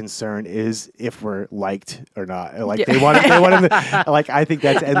humans' main concern is if we're liked or not. Like they want them to, like, I think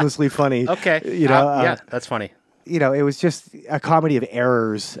that's endlessly funny. Okay. You know, yeah, that's funny. You know, it was just a comedy of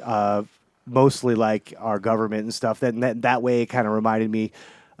errors, mostly like our government and stuff. That way it kind of reminded me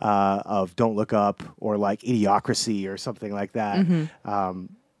of Don't Look Up or like Idiocracy or something like that. And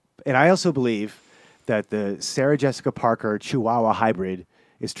I also believe that the Sarah Jessica Parker Chihuahua hybrid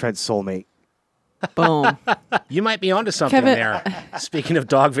is Trent's soulmate. Boom. You might be onto something Kevin, there. Speaking of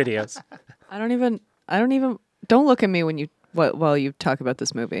dog videos. I don't even don't look at me when while you talk about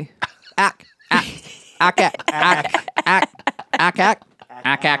this movie. Ack, ack, ack, ack, ack, ack, ack, ack,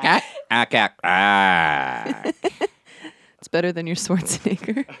 ack, ack, ack, ack, ack. It's better than your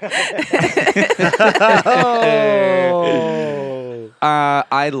Schwarzenegger.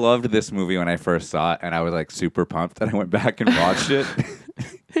 I loved this movie when I first saw it, and I was like super pumped that I went back and watched it.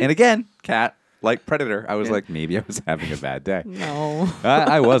 And again, Kat, like Predator, I was like, maybe I was having a bad day. No.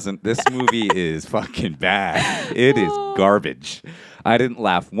 I wasn't. This movie is fucking bad. It is garbage. I didn't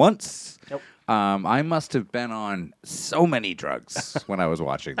laugh once. Nope. I must have been on so many drugs when I was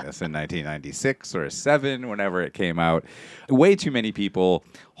watching this in 1996 or 7, whenever it came out. Way too many people,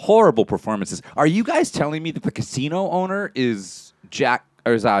 horrible performances. Are you guys telling me that the casino owner is Jack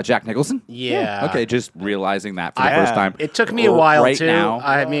Nicholson? Yeah. Okay, just realizing that for the first time. It took me a while right too. now.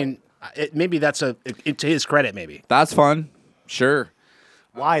 I mean, maybe that's to his credit. Maybe That's fun. Sure.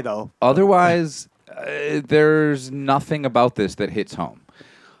 Why though? Otherwise, there's nothing about this that hits home.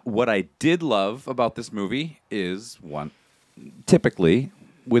 What I did love about this movie is typically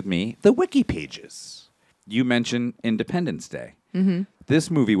with me, the wiki pages. You mentioned Independence Day. Mm-hmm. This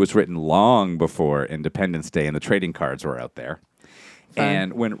movie was written long before Independence Day and the trading cards were out there. Fun.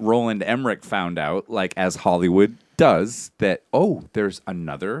 And when Roland Emmerich found out, like as Hollywood does, that, there's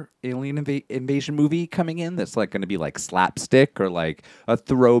another alien invasion movie coming in that's like going to be like slapstick or like a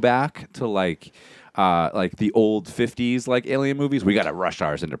throwback to like the old 50s like alien movies, we got to rush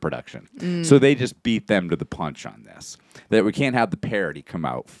ours into production. So they just beat them to the punch on this. That we can't have the parody come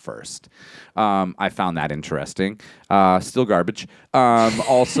out first. I found that interesting. Still garbage.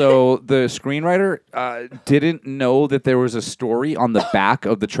 Also, the screenwriter didn't know that there was a story on the back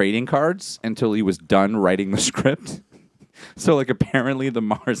of the trading cards until he was done writing the script. So, like, apparently the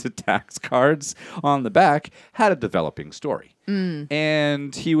Mars Attacks cards on the back had a developing story.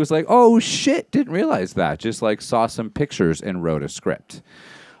 And he was like, oh, shit, didn't realize that. Just, like, saw some pictures and wrote a script.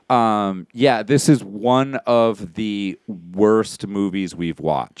 This is one of the worst movies we've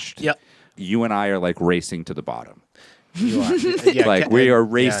watched. Yep. You and I are, like, racing to the bottom. you are. Yeah, Like, we are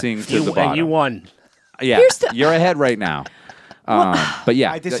racing to the bottom. And you won. Yeah, you're ahead right now. But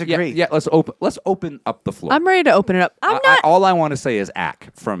yeah, I disagree. Let's open up the floor. I'm ready to open it up. I'm not. All I want to say is ack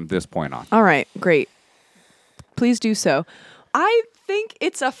from this point on. All right, great. Please do so. I think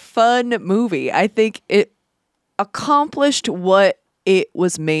it's a fun movie. I think it accomplished what it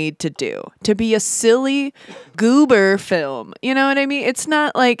was made to do. To be a silly goober film. You know what I mean? It's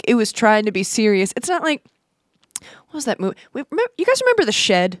not like it was trying to be serious. It's not like, what was that movie? You guys remember The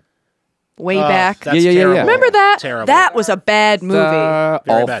Shed? Way back. That's Yeah. terrible. Remember that? Terrible. That was a bad movie.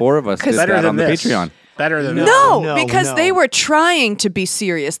 All bad. 4 of us did Better that than on the this. Patreon. Better than this. No, because they were trying to be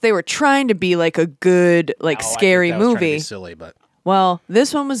serious. They were trying to be like a good, Oh, I think scary that was trying to be movie. silly, but Well,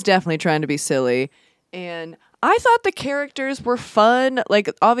 this one was definitely trying to be silly. And I thought the characters were fun. Like,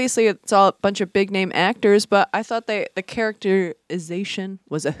 obviously, it's all a bunch of big name actors, but I thought the characterization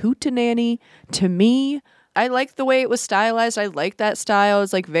was a hootenanny to me. I liked the way it was stylized. I liked that style.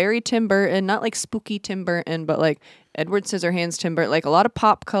 It's like very Tim Burton, not like spooky Tim Burton, but like Edward Scissorhands Tim Burton. Like a lot of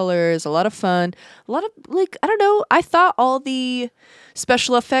pop colors, a lot of fun, a lot of like, I don't know. I thought all the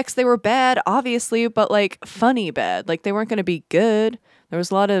special effects, they were bad, obviously, but like funny bad. Like they weren't going to be good. There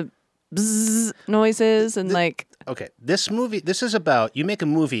was a lot of bzzz noises and like. okay, this is about, you make a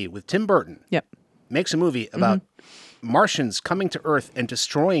movie with Tim Burton. Yep. Makes a movie about Martians coming to Earth and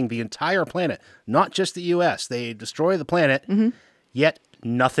destroying the entire planet, not just the U.S. They destroy the planet, yet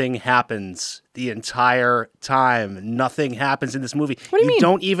nothing happens the entire time. Nothing happens in this movie. What do you mean?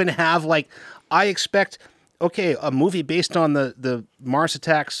 Don't even have, like, I expect, okay, a movie based on the Mars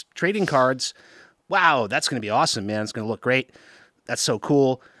Attacks trading cards. Wow, that's going to be awesome, man. It's going to look great. That's so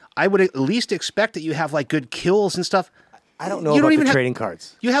cool. I would at least expect that you have, like, good kills and stuff. I don't know You don't about even the have- trading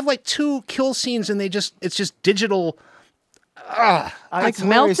cards. You have, like, 2 kill scenes and it's just digital. It's hilarious to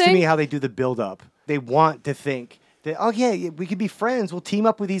melting? me how they do the build up. They want to think that, oh yeah, we could be friends. We'll team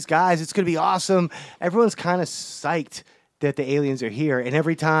up with these guys. It's going to be awesome. Everyone's kind of psyched that the aliens are here. And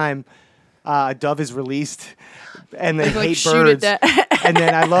every time a dove is released and they Like, hate shoot birds. at that. And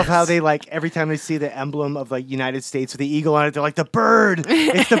then I love how they like every time they see the emblem of like United States with the eagle on it, they're like, the bird,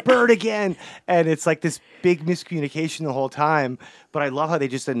 it's the bird again. And it's like this big miscommunication the whole time. But I love how they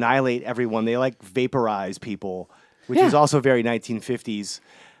just annihilate everyone. They like vaporize people, which is Yeah. also very 1950s.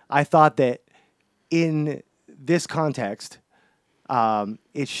 I thought that in this context,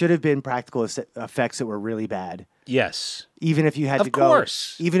 it should have been practical effects that were really bad. Yes. Even if you had Of to go,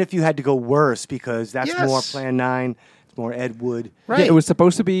 course. even if you had to go worse, because that's more Yes. Plan 9, it's more Ed Wood. Right. Yeah, it was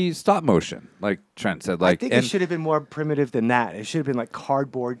supposed to be stop motion, like Trent said. Like, I think and it should have been more primitive than that. It should have been like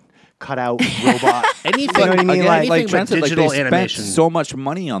cardboard cutout robot. Anything, You know what I mean? again, Like- like Trent but said, like, digital they spent animation. so much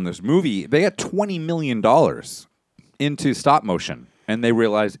money on this movie. They got $20 million into stop motion, and they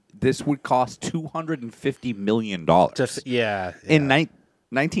realized this would cost $250 million yeah. in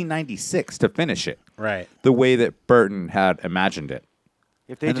 1996 to finish it. Right. The way that Burton had imagined it.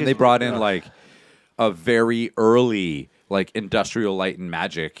 If And then just- they brought in like a very early like Industrial Light and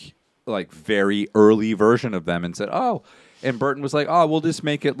Magic, like very early version of them and said, oh, And Burton was like, "Oh, we'll just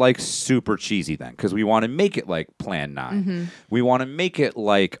make it like super cheesy then, because we want to make it like Plan 9. We want to make it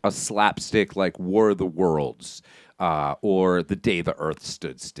like a slapstick, like War of the Worlds, or The Day the Earth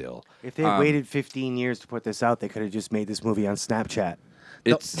Stood Still." If they waited 15 years to put this out, they could have just made this movie on Snapchat.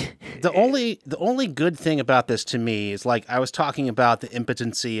 It's The only good thing about this to me is, like I was talking about, the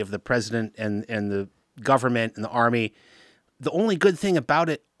impotency of the president and the government and the army. The only good thing about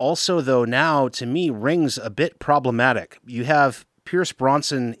it also, though, now to me rings a bit problematic. You have Pierce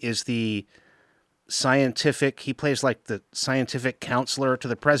Bronson is the scientific, he plays like the scientific counselor to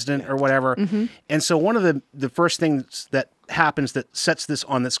the president or whatever. And so one of the first things that happens that sets this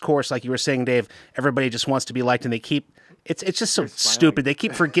on this course, like you were saying, Dave, everybody just wants to be liked, and they keep it's just so stupid. They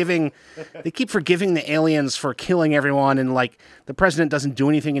keep forgiving the aliens for killing everyone, and like the president doesn't do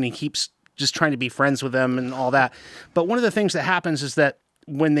anything, and he keeps just trying to be friends with them and all that. But one of the things that happens is that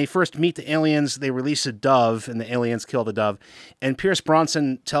when they first meet the aliens, they release a dove, and the aliens kill the dove. And Pierce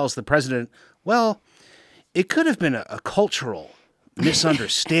Bronson tells the president, well, it could have been a cultural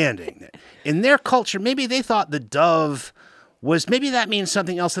misunderstanding. In their culture, maybe they thought the dove was, maybe that means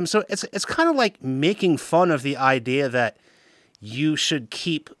something else. So it's kind of like making fun of the idea that you should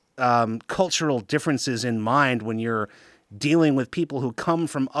keep cultural differences in mind when you're dealing with people who come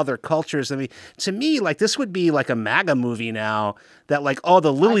from other cultures. I mean, to me, like this would be like a MAGA movie now, that like, oh,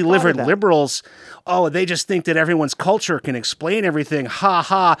 the lily-livered liberals, oh, they just think that everyone's culture can explain everything. Ha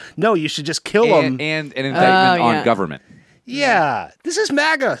ha. No, you should just kill them. and an indictment on government. Yeah, this is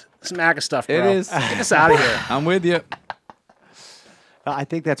MAGA. This is MAGA stuff, bro. It is. Get us out of here. I'm with you. I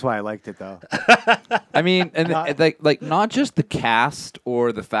think that's why I liked it, though. I mean, and like not just the cast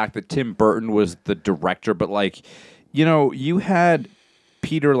or the fact that Tim Burton was the director, but like, you know, you had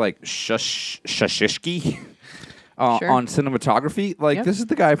Peter like Shashishki on cinematography. Like this is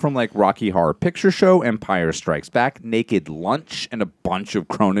the guy from like Rocky Horror Picture Show, Empire Strikes Back, Naked Lunch, and a bunch of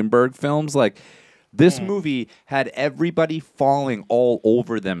Cronenberg films. Like this movie had everybody falling all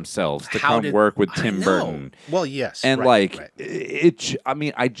over themselves to work with Tim Burton. Well, yes. And I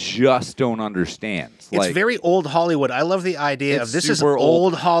mean, I just don't understand. It's like, very old Hollywood. I love the idea of this is super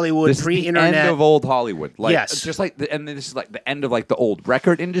old Hollywood, this pre-internet. Is the end of old Hollywood. Like, yes. Just like, and this is like the end of like the old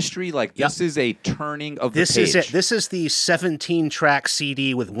record industry. Like this is a turning of the page. This is it. This is the 17-track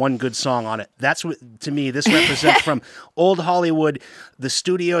CD with one good song on it. That's what, to me, this represents from old Hollywood. The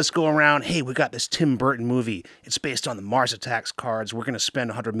studios go around, hey, we got this Tim Burton movie. It's based on the Mars Attacks cards. We're going to spend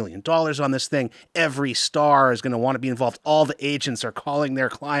 $100 million on this thing. Every star is going to want to be involved. All the agents are calling their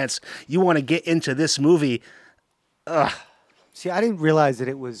clients. You want to get into this movie. Ugh. See, I didn't realize that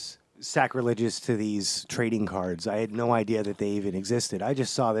it was sacrilegious to these trading cards. I had no idea that they even existed. I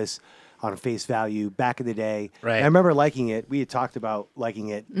just saw this on face value back in the day. Right. And I remember liking it. We had talked about liking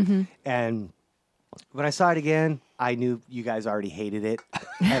it. And when I saw it again, I knew you guys already hated it.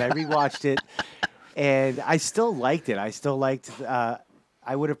 And I rewatched it. And I still liked it. I still liked, I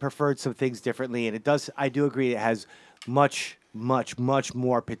would have preferred some things differently. And it does, I do agree, it has much, much, much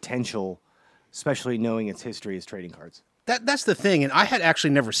more potential, especially knowing its history as trading cards. That's the thing. And I had actually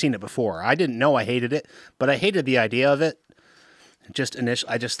never seen it before. I didn't know I hated it, but I hated the idea of it. Just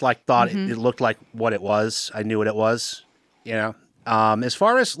initially, I just like thought it looked like what it was. I knew what it was, you know. As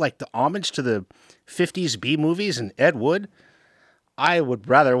far as like the homage to the 50s B movies and Ed Wood, I would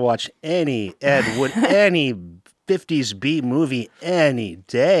rather watch any Ed Wood, any 50s B movie any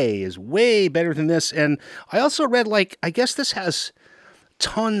day is way better than this. And I also read, like, I guess this has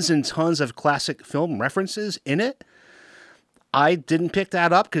tons and tons of classic film references in it. I didn't pick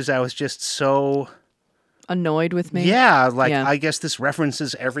that up because I was just so annoyed with me. Yeah, like I guess this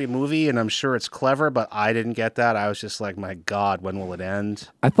references every movie, and I'm sure it's clever, but I didn't get that. I was just like, my God, when will it end?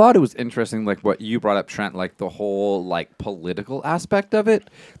 I thought it was interesting, like what you brought up, Trent, like the whole like political aspect of it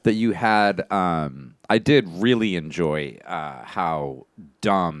that you had. I did really enjoy how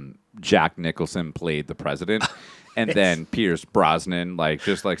dumb Jack Nicholson played the president. And then Pierce Brosnan, like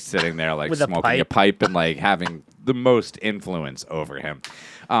just like sitting there, like smoking a pipe and like having the most influence over him.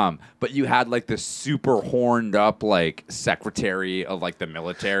 But you had like this super horned up like secretary of like the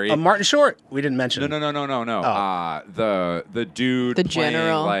military. Martin Short. We didn't mention. No. Oh. The dude, the playing,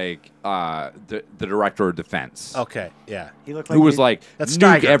 general, like the director of defense. Okay, yeah. He looked like who was like that's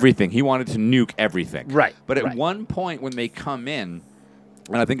nuke Steiger. everything. He wanted to nuke everything. Right. But at one point when they come in.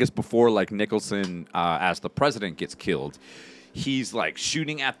 And I think it's before like Nicholson, as the president gets killed, he's like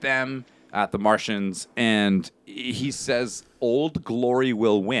shooting at them, at the Martians, and he says, "Old Glory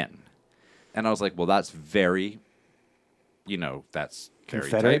will win." And I was like, well, that's very, that's very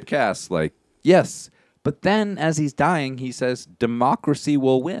Confederate? typecast. Like, yes. But then as he's dying, he says, "Democracy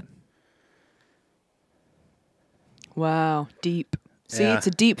will win." Wow, deep. See, Yeah. it's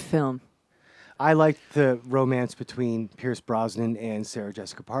a deep film. I liked the romance between Pierce Brosnan and Sarah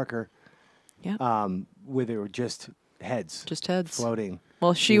Jessica Parker, Yeah. where they were just heads, Just heads. floating.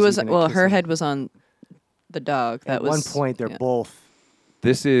 Well, she He's was. even Well, her kissing. head was on the dog. That At was one point, they're yeah. both.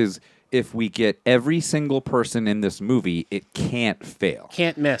 This is if we get every single person in this movie, it can't fail.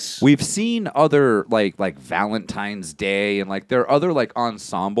 Can't miss. We've seen other like Valentine's Day and like there are other like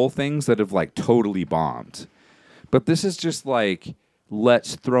ensemble things that have like totally bombed. But this is just like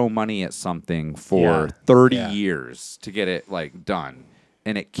let's throw money at something for Yeah. 30 Yeah. years to get it like done.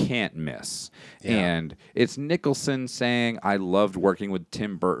 And it can't miss. Yeah. And it's Nicholson saying, I loved working with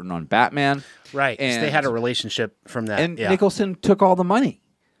Tim Burton on Batman. Right. 'Cause And they had a relationship from that. And yeah. Nicholson took all the money.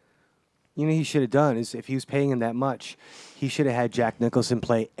 You know, he should have done is if he was paying him that much, he should have had Jack Nicholson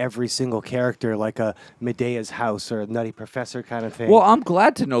play every single character, like a Medea's House or a Nutty Professor kind of thing. Well, I'm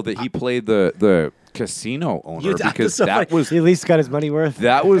glad to know that he played the casino owner That's because so that funny. was he at least got his money worth.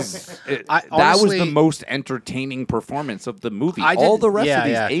 that was it- I- that was the honestly- most entertaining performance of the movie. I All didn't- the rest yeah, of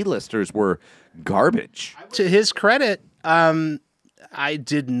these yeah. A-listers were garbage. To his credit, I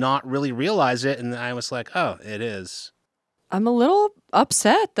did not really realize it, and I was like, "Oh, it is." I'm a little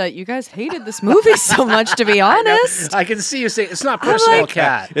upset that you guys hated this movie so much. To be honest, I can see you saying it's not personal, like-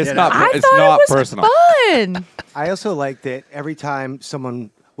 Cat. It's you not know? I it's thought not it was personal. fun. I also like that every time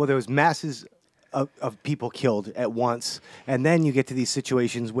there was masses of people killed at once, and then you get to these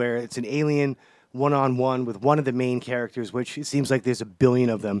situations where it's an alien one-on-one with one of the main characters, which it seems like there's a billion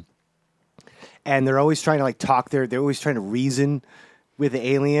of them, and they're always trying to like talk. They're always trying to reason with the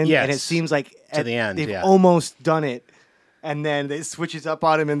alien, Yes. and it seems like To the end, they've yeah. almost done it. And then it switches up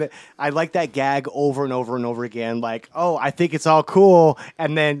on him, and I like that gag over and over and over again. Like, oh, I think it's all cool,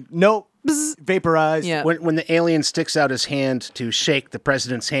 and then nope, vaporized. Yeah. When the alien sticks out his hand to shake the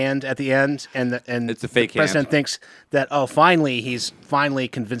president's hand at the end, and It's a fake the president hand. thinks that he's finally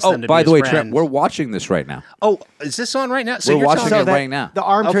convinced Oh, them to by be the his way, friend. Trent, we're watching this right now. Oh, is this on right now? So We're you're watching talking it right now. The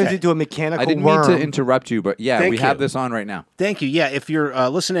arm turns Okay. into a mechanical I didn't worm. mean to interrupt you, but yeah, Thank we have you. this on right now. Thank you. Yeah, if you're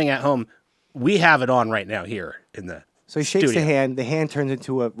listening at home, we have it on right now here in the. So he shakes studio. the hand. The hand turns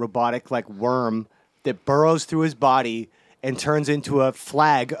into a robotic like worm that burrows through his body and turns into a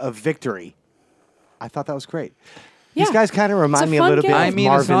flag of victory. I thought that was great. These Yeah. guys kind of It's remind a me a fun little game. bit. I of mean,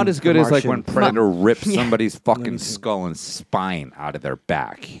 it's Marvin not as good the as like when Martian. Predator rips somebody's fucking skull and spine out of their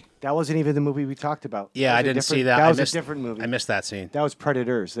back. That wasn't even the movie we talked about. Yeah, That I was a didn't see different- that. That I was missed, a different movie. I missed that scene. That was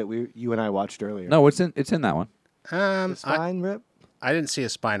Predators that you and I watched earlier. No, it's in that one. The spine rip. I didn't see a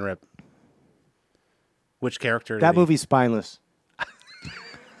spine rip. Which character? That did he- movie's spineless.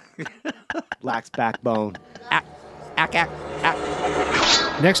 Lacks backbone.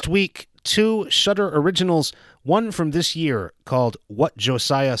 Next week, 2 Shudder originals, one from this year called What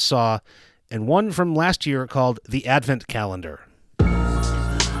Josiah Saw, and one from last year called The Advent Calendar.